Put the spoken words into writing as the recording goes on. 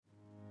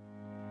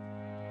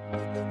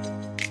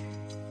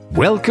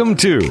Welcome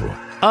to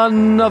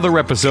another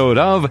episode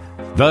of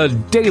the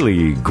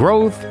Daily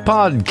Growth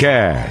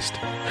Podcast,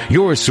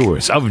 your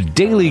source of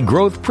daily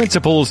growth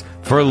principles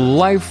for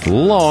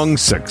lifelong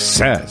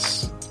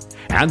success.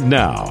 And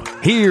now,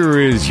 here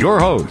is your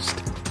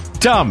host,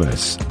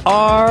 Thomas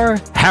R.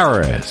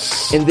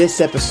 Harris. In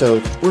this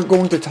episode, we're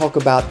going to talk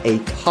about a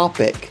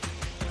topic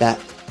that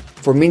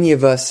for many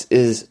of us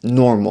is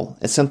normal.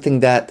 It's something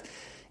that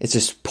is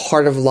just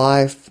part of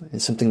life.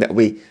 It's something that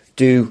we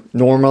do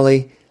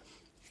normally.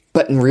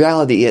 But in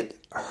reality, it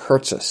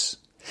hurts us.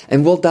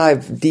 And we'll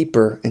dive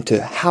deeper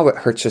into how it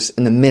hurts us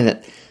in a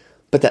minute.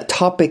 But that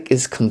topic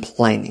is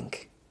complaining.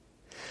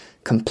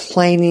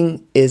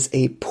 Complaining is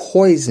a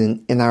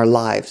poison in our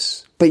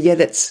lives, but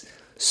yet it's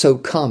so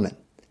common.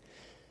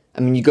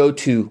 I mean, you go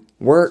to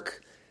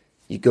work,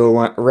 you go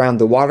around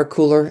the water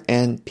cooler,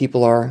 and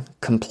people are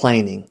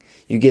complaining.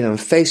 You get on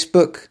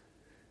Facebook,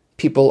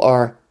 people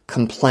are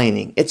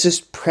complaining. It's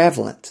just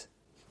prevalent,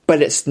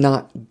 but it's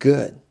not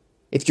good.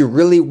 If you're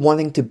really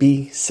wanting to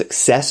be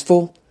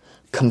successful,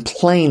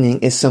 complaining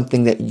is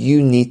something that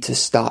you need to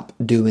stop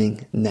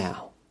doing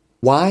now.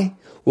 Why?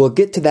 We'll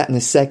get to that in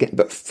a second,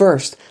 but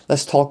first,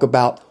 let's talk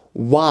about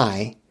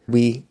why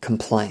we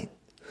complain.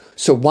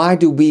 So why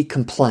do we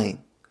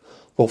complain?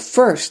 Well,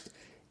 first,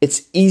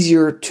 it's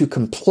easier to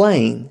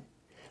complain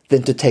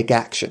than to take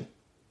action.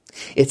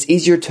 It's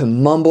easier to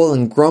mumble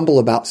and grumble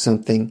about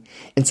something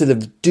instead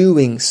of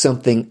doing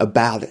something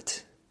about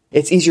it.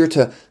 It's easier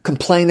to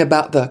complain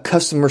about the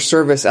customer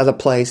service at a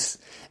place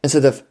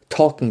instead of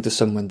talking to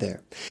someone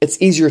there.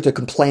 It's easier to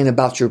complain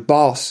about your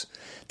boss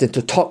than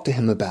to talk to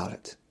him about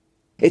it.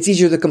 It's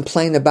easier to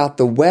complain about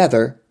the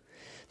weather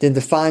than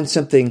to find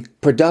something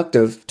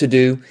productive to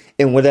do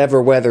in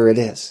whatever weather it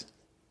is.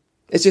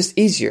 It's just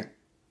easier.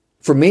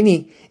 For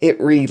many, it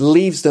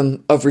relieves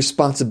them of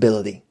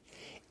responsibility.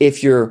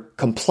 If you're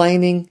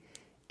complaining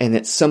and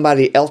it's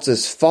somebody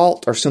else's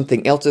fault or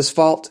something else's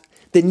fault,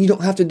 then you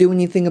don't have to do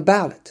anything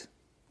about it.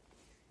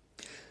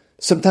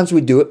 Sometimes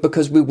we do it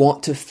because we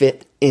want to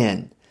fit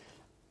in.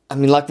 I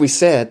mean, like we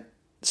said,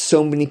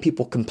 so many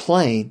people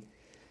complain,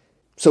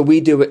 so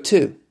we do it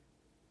too.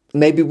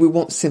 Maybe we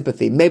want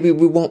sympathy. Maybe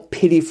we want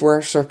pity for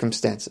our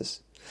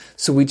circumstances,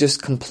 so we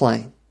just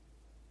complain.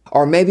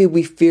 Or maybe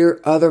we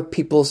fear other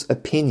people's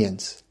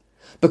opinions,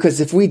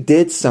 because if we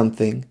did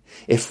something,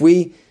 if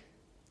we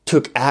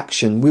took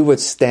action, we would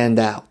stand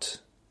out.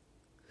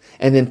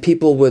 And then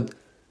people would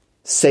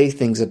say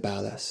things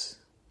about us.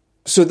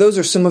 So those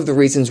are some of the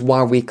reasons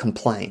why we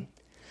complain.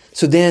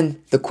 So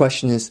then the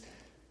question is,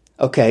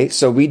 okay,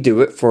 so we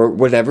do it for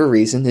whatever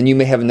reason, and you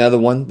may have another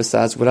one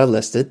besides what I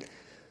listed.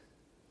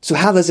 So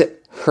how does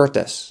it hurt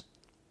us?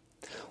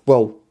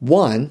 Well,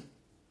 one,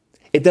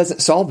 it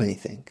doesn't solve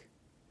anything.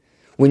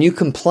 When you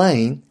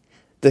complain,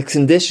 the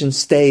condition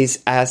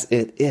stays as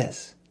it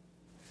is.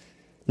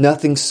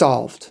 Nothing's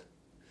solved.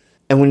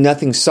 And when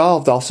nothing's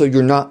solved, also,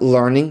 you're not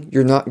learning,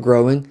 you're not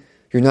growing,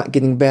 you're not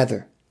getting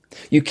better.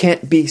 You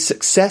can't be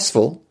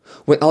successful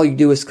when all you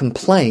do is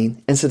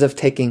complain instead of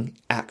taking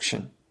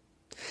action.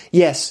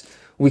 Yes,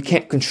 we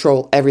can't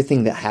control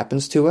everything that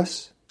happens to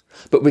us,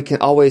 but we can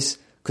always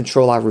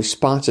control our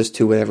responses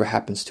to whatever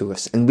happens to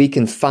us. And we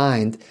can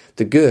find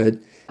the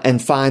good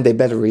and find a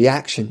better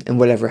reaction in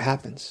whatever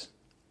happens.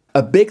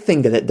 A big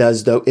thing that it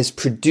does, though, is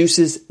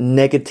produces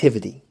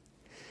negativity.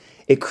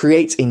 It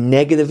creates a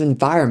negative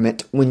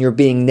environment when you're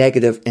being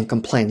negative and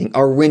complaining,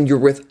 or when you're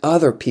with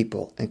other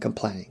people and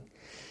complaining.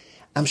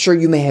 I'm sure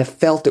you may have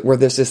felt it where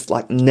there's this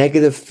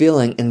negative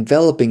feeling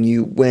enveloping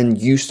you when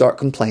you start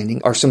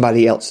complaining or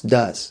somebody else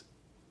does.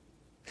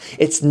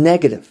 It's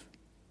negative.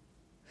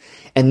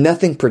 And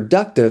nothing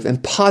productive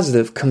and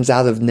positive comes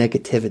out of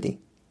negativity.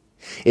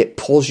 It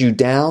pulls you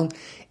down.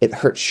 It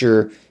hurts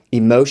your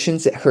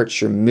emotions. It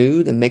hurts your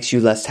mood and makes you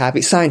less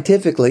happy.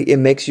 Scientifically, it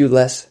makes you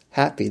less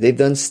happy. They've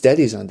done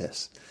studies on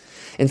this.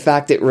 In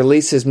fact, it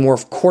releases more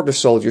of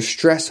cortisol, your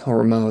stress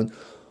hormone,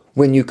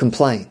 when you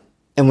complain.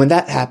 And when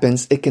that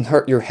happens, it can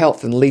hurt your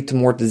health and lead to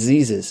more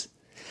diseases.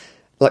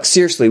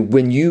 Seriously,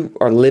 when you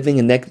are living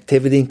in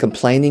negativity and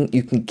complaining,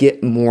 you can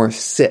get more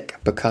sick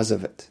because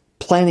of it.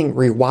 Planning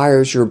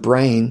rewires your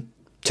brain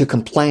to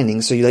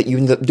complaining so that you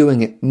end up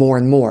doing it more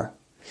and more.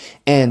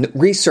 And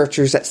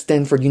researchers at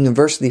Stanford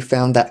University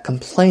found that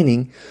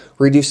complaining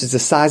reduces the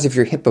size of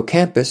your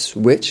hippocampus,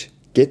 which,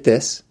 get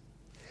this,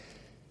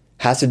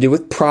 has to do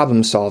with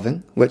problem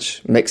solving,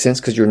 which makes sense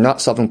because you're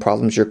not solving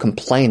problems, you're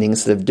complaining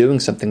instead of doing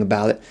something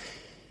about it.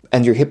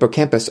 And your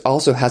hippocampus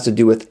also has to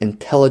do with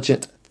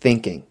intelligent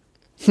thinking.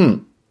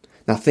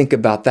 Now think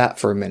about that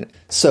for a minute.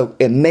 So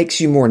it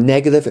makes you more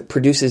negative, it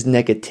produces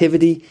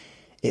negativity,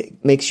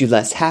 it makes you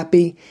less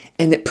happy,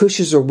 and it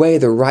pushes away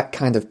the right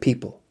kind of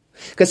people.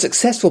 Because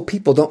successful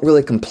people don't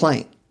really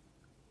complain.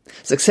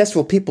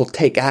 Successful people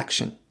take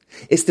action.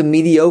 It's the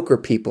mediocre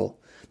people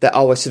that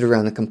always sit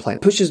around and complain.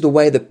 It pushes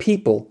away the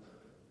people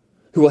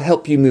who will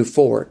help you move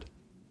forward.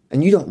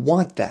 And you don't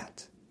want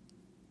that.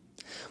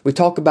 We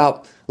talk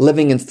about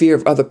living in fear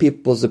of other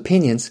people's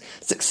opinions.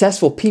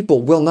 Successful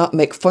people will not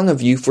make fun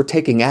of you for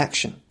taking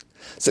action.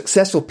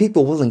 Successful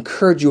people will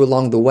encourage you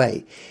along the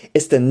way.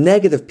 It's the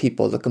negative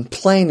people, the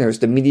complainers,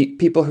 the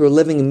people who are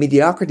living in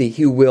mediocrity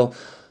who will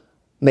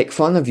make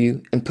fun of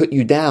you and put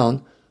you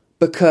down,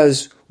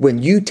 because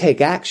when you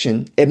take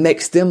action, it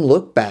makes them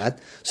look bad.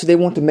 So they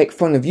want to make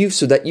fun of you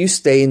so that you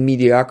stay in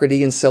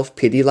mediocrity and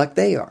self-pity like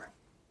they are.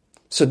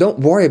 So don't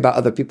worry about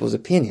other people's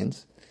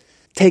opinions.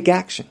 Take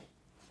action.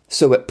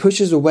 So it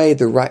pushes away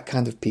the right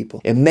kind of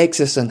people. It makes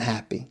us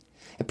unhappy.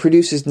 It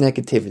produces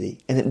negativity,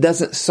 and it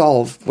doesn't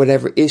solve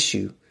whatever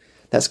issue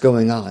that's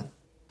going on.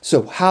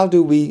 So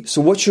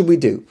what should we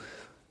do?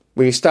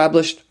 We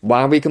established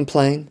why we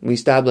complain. We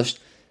established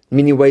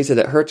many ways that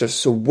it hurts us.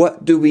 So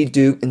what do we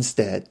do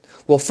instead?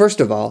 Well,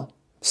 first of all,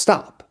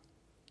 stop.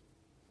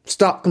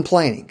 Stop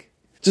complaining.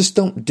 Just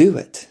don't do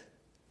it.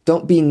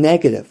 Don't be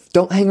negative.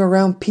 Don't hang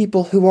around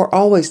people who are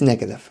always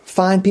negative.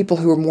 Find people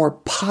who are more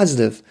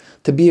positive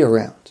to be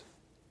around.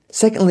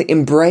 Secondly,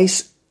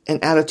 embrace an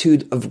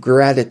attitude of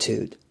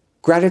gratitude.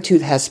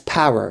 Gratitude has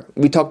power.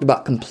 We talked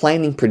about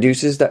complaining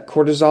produces that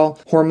cortisol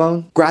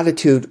hormone.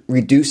 Gratitude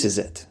reduces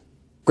it.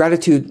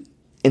 Gratitude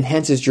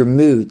enhances your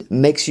mood,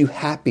 makes you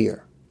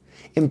happier.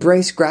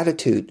 Embrace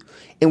gratitude.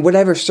 In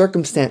whatever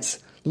circumstance,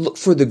 look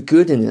for the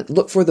good in it.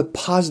 Look for the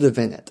positive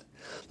in it.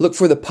 Look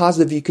for the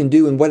positive you can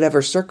do in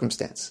whatever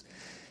circumstance.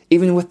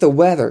 Even with the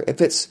weather,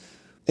 if it's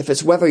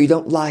weather you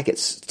don't like,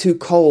 it's too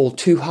cold,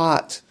 too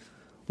hot,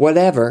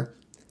 whatever,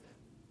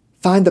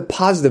 find the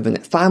positive in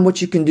it. Find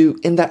what you can do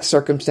in that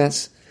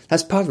circumstance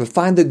that's positive.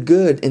 Find the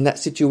good in that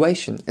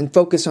situation and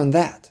focus on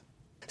that.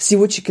 See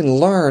what you can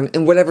learn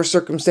in whatever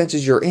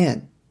circumstances you're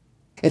in.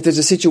 If there's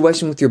a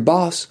situation with your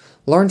boss,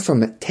 learn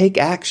from it. Take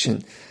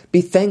action.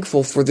 Be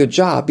thankful for the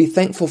job. Be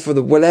thankful for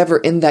the whatever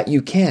in that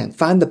you can.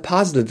 Find the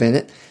positive in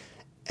it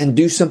and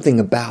do something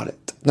about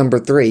it. Number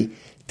 3,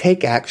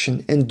 take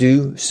action and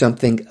do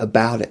something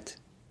about it.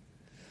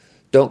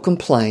 Don't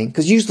complain,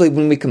 because usually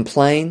when we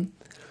complain,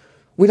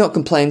 we don't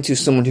complain to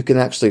someone who can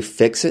actually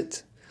fix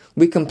it.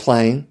 We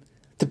complain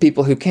to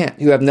people who can't,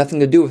 who have nothing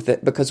to do with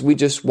it, because we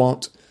just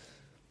want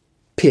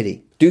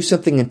pity. Do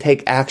something and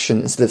take action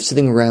instead of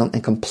sitting around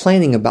and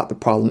complaining about the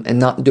problem and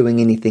not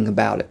doing anything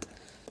about it.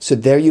 So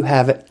there you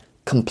have it,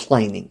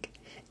 complaining.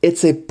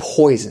 It's a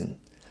poison.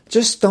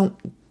 Just don't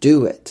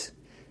do it.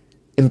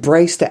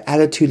 Embrace the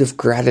attitude of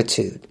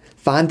gratitude.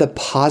 Find the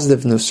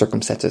positive in those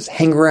circumstances.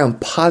 Hang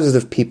around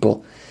positive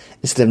people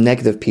instead of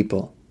negative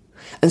people.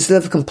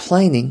 Instead of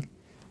complaining,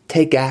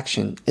 take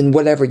action in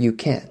whatever you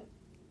can.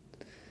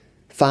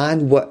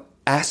 Find what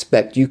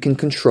aspect you can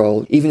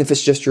control, even if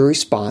it's just your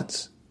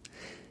response,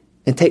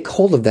 and take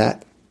hold of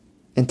that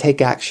and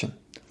take action.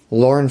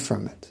 Learn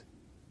from it.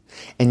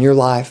 And your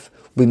life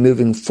will be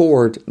moving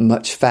forward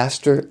much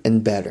faster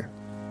and better.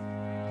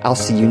 I'll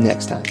see you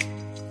next time.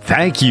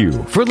 Thank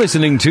you for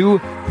listening to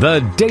the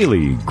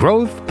Daily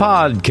Growth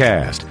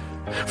Podcast.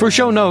 For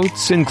show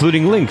notes,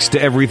 including links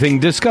to everything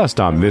discussed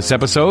on this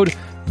episode,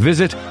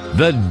 visit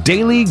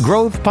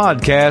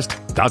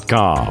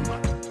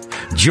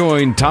thedailygrowthpodcast.com.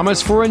 Join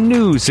Thomas for a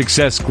new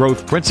success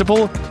growth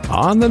principle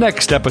on the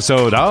next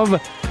episode of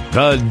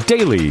the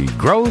Daily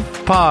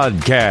Growth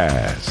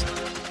Podcast.